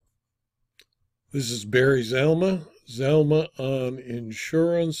This is Barry Zalma, Zalma on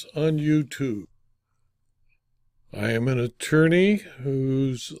Insurance on YouTube. I am an attorney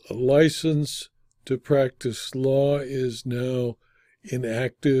whose license to practice law is now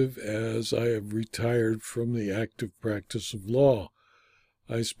inactive as I have retired from the active practice of law.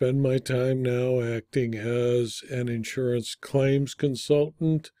 I spend my time now acting as an insurance claims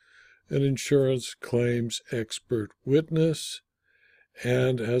consultant, an insurance claims expert witness,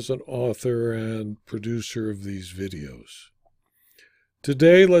 and as an author and producer of these videos.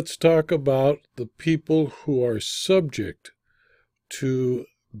 Today, let's talk about the people who are subject to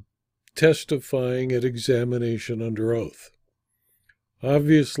testifying at examination under oath.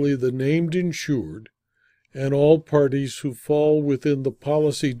 Obviously, the named insured and all parties who fall within the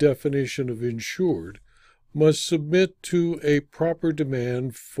policy definition of insured must submit to a proper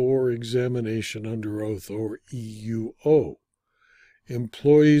demand for examination under oath, or EUO.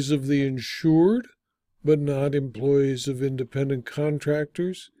 Employees of the insured, but not employees of independent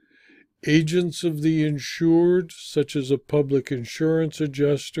contractors. Agents of the insured, such as a public insurance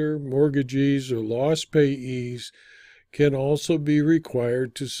adjuster, mortgagees, or loss payees, can also be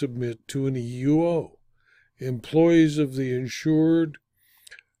required to submit to an EUO. Employees of the insured,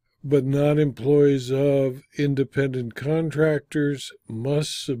 but not employees of independent contractors,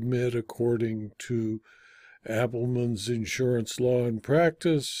 must submit according to Appelman's Insurance Law and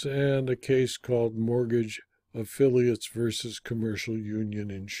Practice and a case called Mortgage Affiliates versus Commercial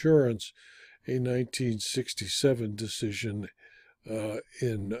Union Insurance, a 1967 decision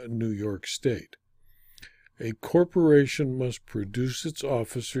in New York State. A corporation must produce its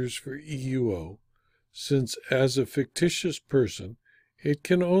officers for EUO, since as a fictitious person, it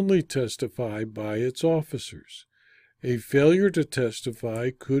can only testify by its officers. A failure to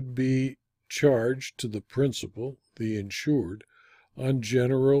testify could be charged to the principal, the insured, on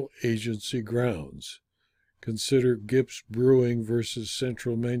general agency grounds. Consider Gips Brewing versus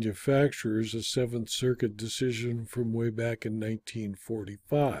Central Manufacturers, a Seventh Circuit decision from way back in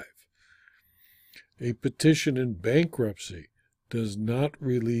 1945. A petition in bankruptcy does not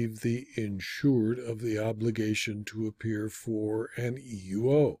relieve the insured of the obligation to appear for an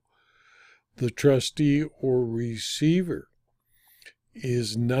EUO. The trustee or receiver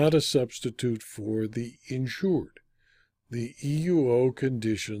is not a substitute for the insured. The EUO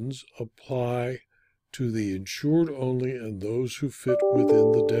conditions apply to the insured only and those who fit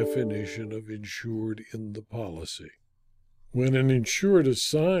within the definition of insured in the policy. When an insured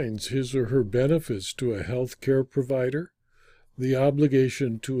assigns his or her benefits to a health care provider, the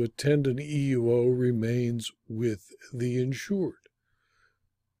obligation to attend an EUO remains with the insured.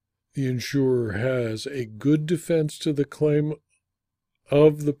 The insurer has a good defense to the claim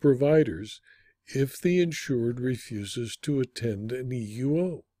of the providers if the insured refuses to attend an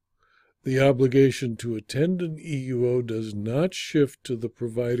EUO. The obligation to attend an EUO does not shift to the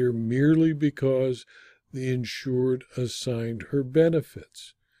provider merely because the insured assigned her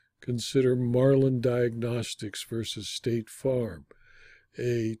benefits. Consider Marlin Diagnostics versus State Farm,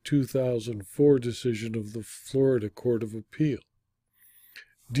 a 2004 decision of the Florida Court of Appeal.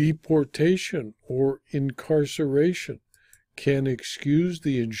 Deportation or incarceration can excuse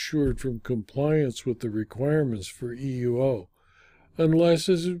the insured from compliance with the requirements for EUO, unless,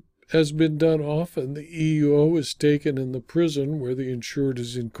 as has been done often, the EUO is taken in the prison where the insured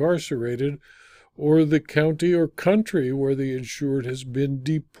is incarcerated or the county or country where the insured has been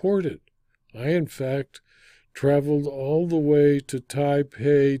deported. I, in fact, traveled all the way to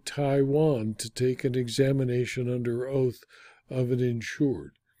Taipei, Taiwan, to take an examination under oath of an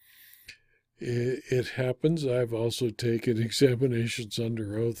insured. It happens I've also taken examinations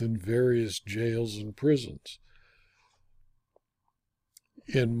under oath in various jails and prisons.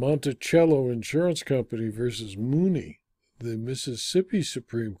 In Monticello Insurance Company versus Mooney, the Mississippi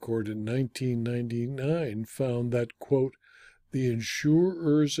Supreme Court in 1999 found that, quote, the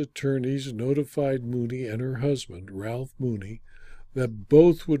insurer's attorneys notified Mooney and her husband, Ralph Mooney, that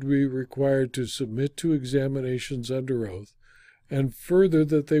both would be required to submit to examinations under oath, and further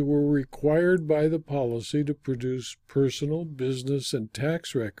that they were required by the policy to produce personal, business, and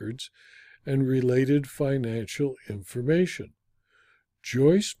tax records and related financial information.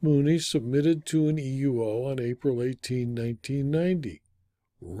 Joyce Mooney submitted to an EUO on April 18, 1990.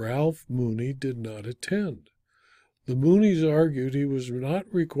 Ralph Mooney did not attend. The Mooneys argued he was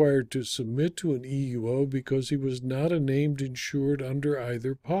not required to submit to an EUO because he was not a named insured under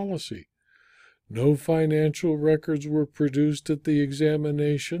either policy. No financial records were produced at the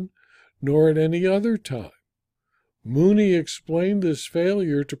examination, nor at any other time. Mooney explained this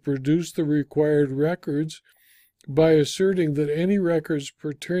failure to produce the required records by asserting that any records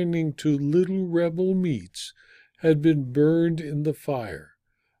pertaining to Little Rebel Meats had been burned in the fire.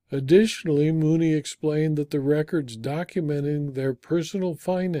 Additionally, Mooney explained that the records documenting their personal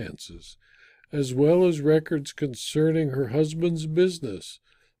finances, as well as records concerning her husband's business,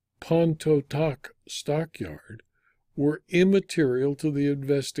 Pontotoc Stockyard, were immaterial to the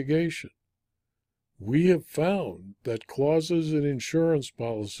investigation. We have found that clauses in insurance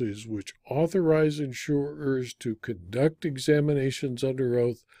policies which authorize insurers to conduct examinations under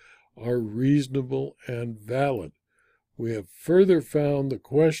oath are reasonable and valid. We have further found the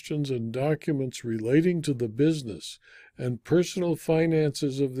questions and documents relating to the business and personal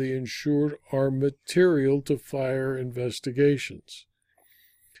finances of the insured are material to fire investigations.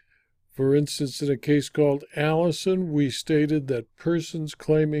 For instance, in a case called Allison, we stated that persons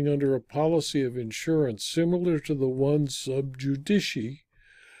claiming under a policy of insurance similar to the one sub judice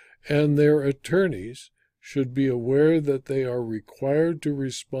and their attorneys should be aware that they are required to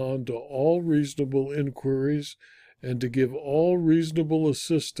respond to all reasonable inquiries and to give all reasonable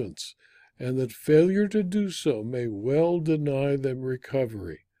assistance, and that failure to do so may well deny them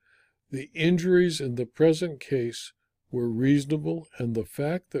recovery. The injuries in the present case were reasonable, and the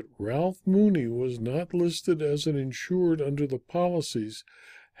fact that Ralph Mooney was not listed as an insured under the policies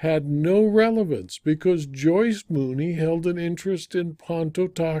had no relevance because Joyce Mooney held an interest in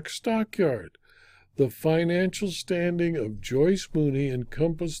Pontotoc Stockyard. The financial standing of Joyce Mooney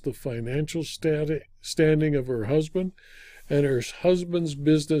encompassed the financial standing of her husband and her husband's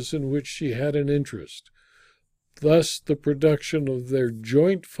business in which she had an interest. Thus, the production of their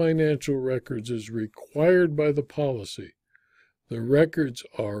joint financial records is required by the policy. The records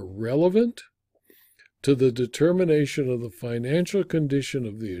are relevant to the determination of the financial condition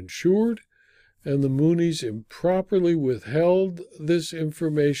of the insured, and the Mooneys improperly withheld this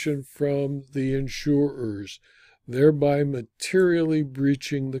information from the insurers, thereby materially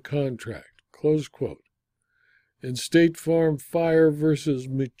breaching the contract. Close quote. In State Farm Fire versus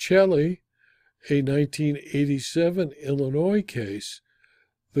Michelli, a 1987 Illinois case,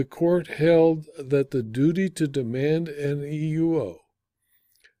 the court held that the duty to demand an EUO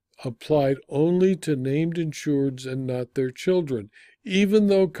applied only to named insureds and not their children, even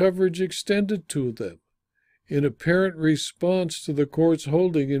though coverage extended to them. In apparent response to the court's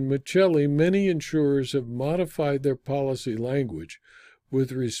holding in Michelli, many insurers have modified their policy language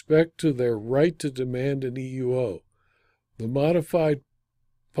with respect to their right to demand an EUO. The modified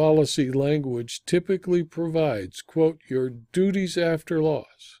policy language typically provides, quote, your duties after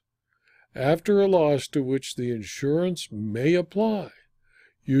loss. After a loss to which the insurance may apply,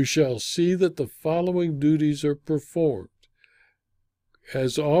 you shall see that the following duties are performed.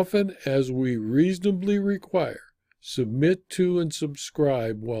 As often as we reasonably require, submit to and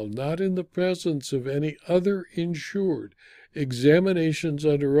subscribe, while not in the presence of any other insured, examinations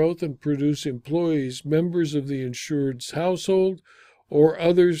under oath and produce employees, members of the insured's household, or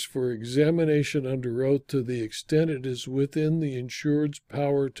others for examination under oath to the extent it is within the insured's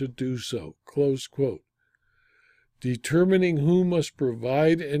power to do so. Close quote. Determining who must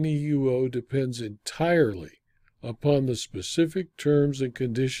provide an EUO depends entirely upon the specific terms and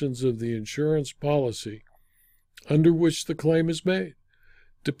conditions of the insurance policy under which the claim is made.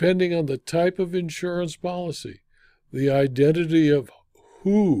 Depending on the type of insurance policy, the identity of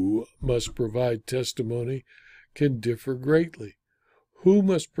who must provide testimony can differ greatly. Who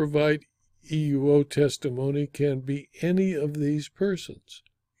must provide EUO testimony can be any of these persons: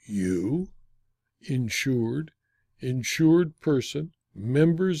 you, insured, insured person,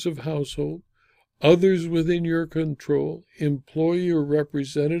 members of household, others within your control, employee or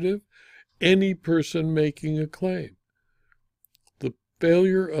representative, any person making a claim. The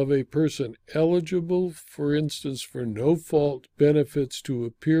failure of a person eligible, for instance, for no-fault benefits to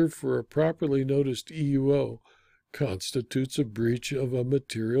appear for a properly noticed EUO constitutes a breach of a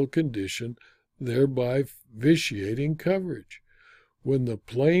material condition, thereby vitiating coverage. When the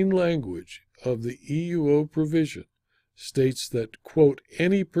plain language of the EUO provision states that, quote,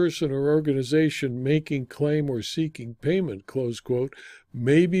 any person or organization making claim or seeking payment, close quote,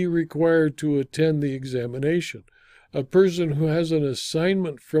 may be required to attend the examination. A person who has an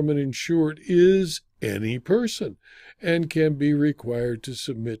assignment from an insured is any person and can be required to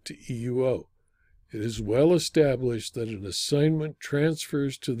submit to EUO. It is well established that an assignment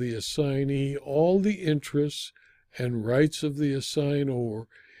transfers to the assignee all the interests and rights of the assignor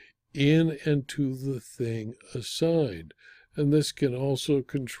in and to the thing assigned, and this can also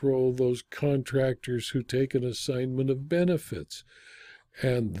control those contractors who take an assignment of benefits,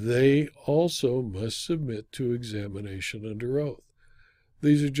 and they also must submit to examination under oath.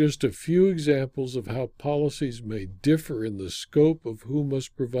 These are just a few examples of how policies may differ in the scope of who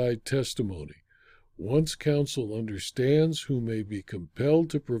must provide testimony. Once counsel understands who may be compelled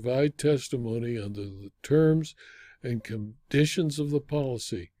to provide testimony under the terms and conditions of the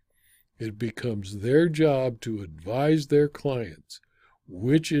policy, it becomes their job to advise their clients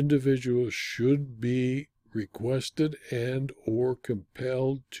which individuals should be requested and or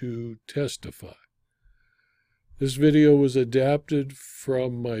compelled to testify. This video was adapted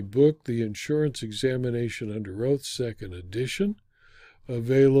from my book, The Insurance Examination Under Oath, 2nd edition,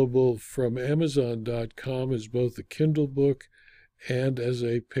 available from Amazon.com as both a Kindle book and as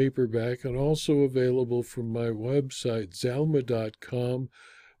a paperback, and also available from my website, Zalma.com,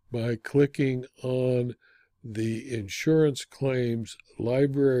 by clicking on the Insurance Claims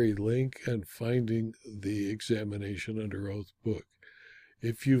Library link and finding the Examination Under Oath book.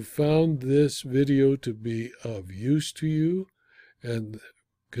 If you found this video to be of use to you and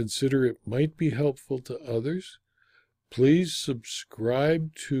consider it might be helpful to others, please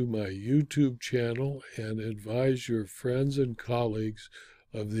subscribe to my YouTube channel and advise your friends and colleagues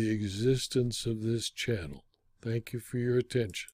of the existence of this channel. Thank you for your attention.